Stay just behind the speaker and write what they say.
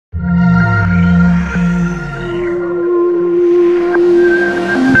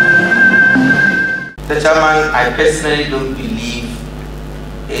Mr. Chairman, I personally don't believe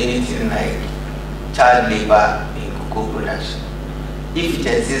anything like child labor in cocoa production. If it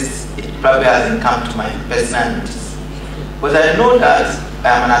exists, it probably hasn't come to my personal notice. But I know that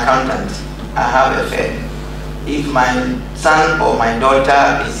I'm an accountant. I have a firm. If my son or my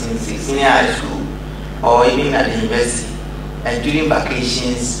daughter is in senior high school or even at the university, and during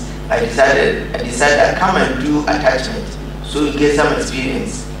vacations, I decided I come and do attachment so you get some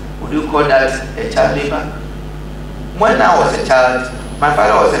experience. Would you call that a child labor? When I was a child, my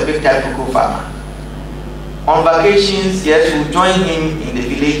father was a big time cocoa farmer. On vacations, yes, we'll join him in the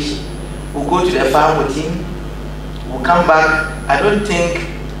village. We'll go to the farm with him. We'll come back. I don't think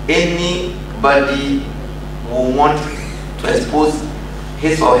anybody will want to expose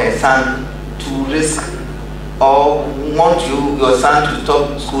his or her son to risk or want your son to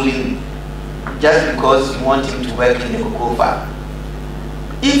stop schooling just because you want him to work in the cocoa farm.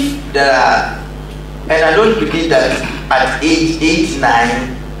 If there are, and I don't believe that at age 8,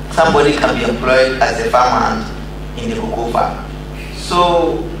 9, somebody can be employed as a farmhand in the cocoa farm.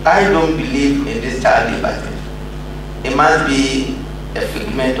 So I don't believe in this child labor thing. It must be a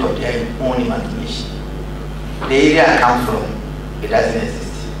figment of their own imagination. The area I come from, it doesn't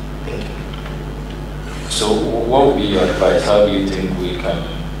exist. Thank you. So what would be your advice? How do you think we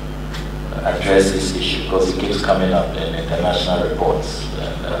can address this issue? Because it keeps coming up in international reports,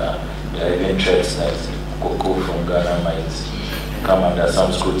 and there are even threats that cocoa from Ghana might come under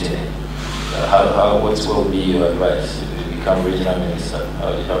some scrutiny. What would be your advice if you become regional minister?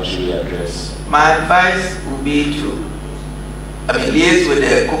 How should we address? My advice would be to liaise with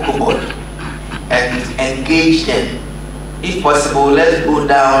the cocoa board and engage them. If possible, let's go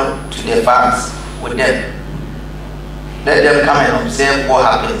down to the farms with them. Let them come and observe what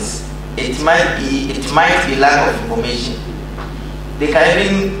happens. It might be lack of information. They can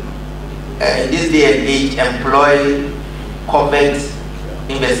even, in this day and age, employ covert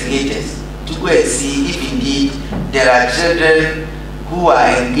investigators to go and see if indeed there are children who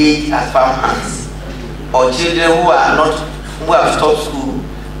are engaged as farmhands or children who have stopped school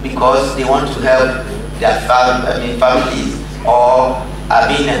because they want to help their families or are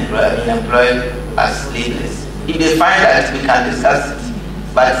being employed as laborers. If they find that, we can discuss it.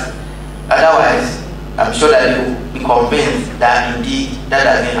 But otherwise, I'm sure that you will be convinced that indeed that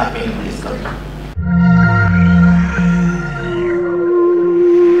doesn't happen in this country.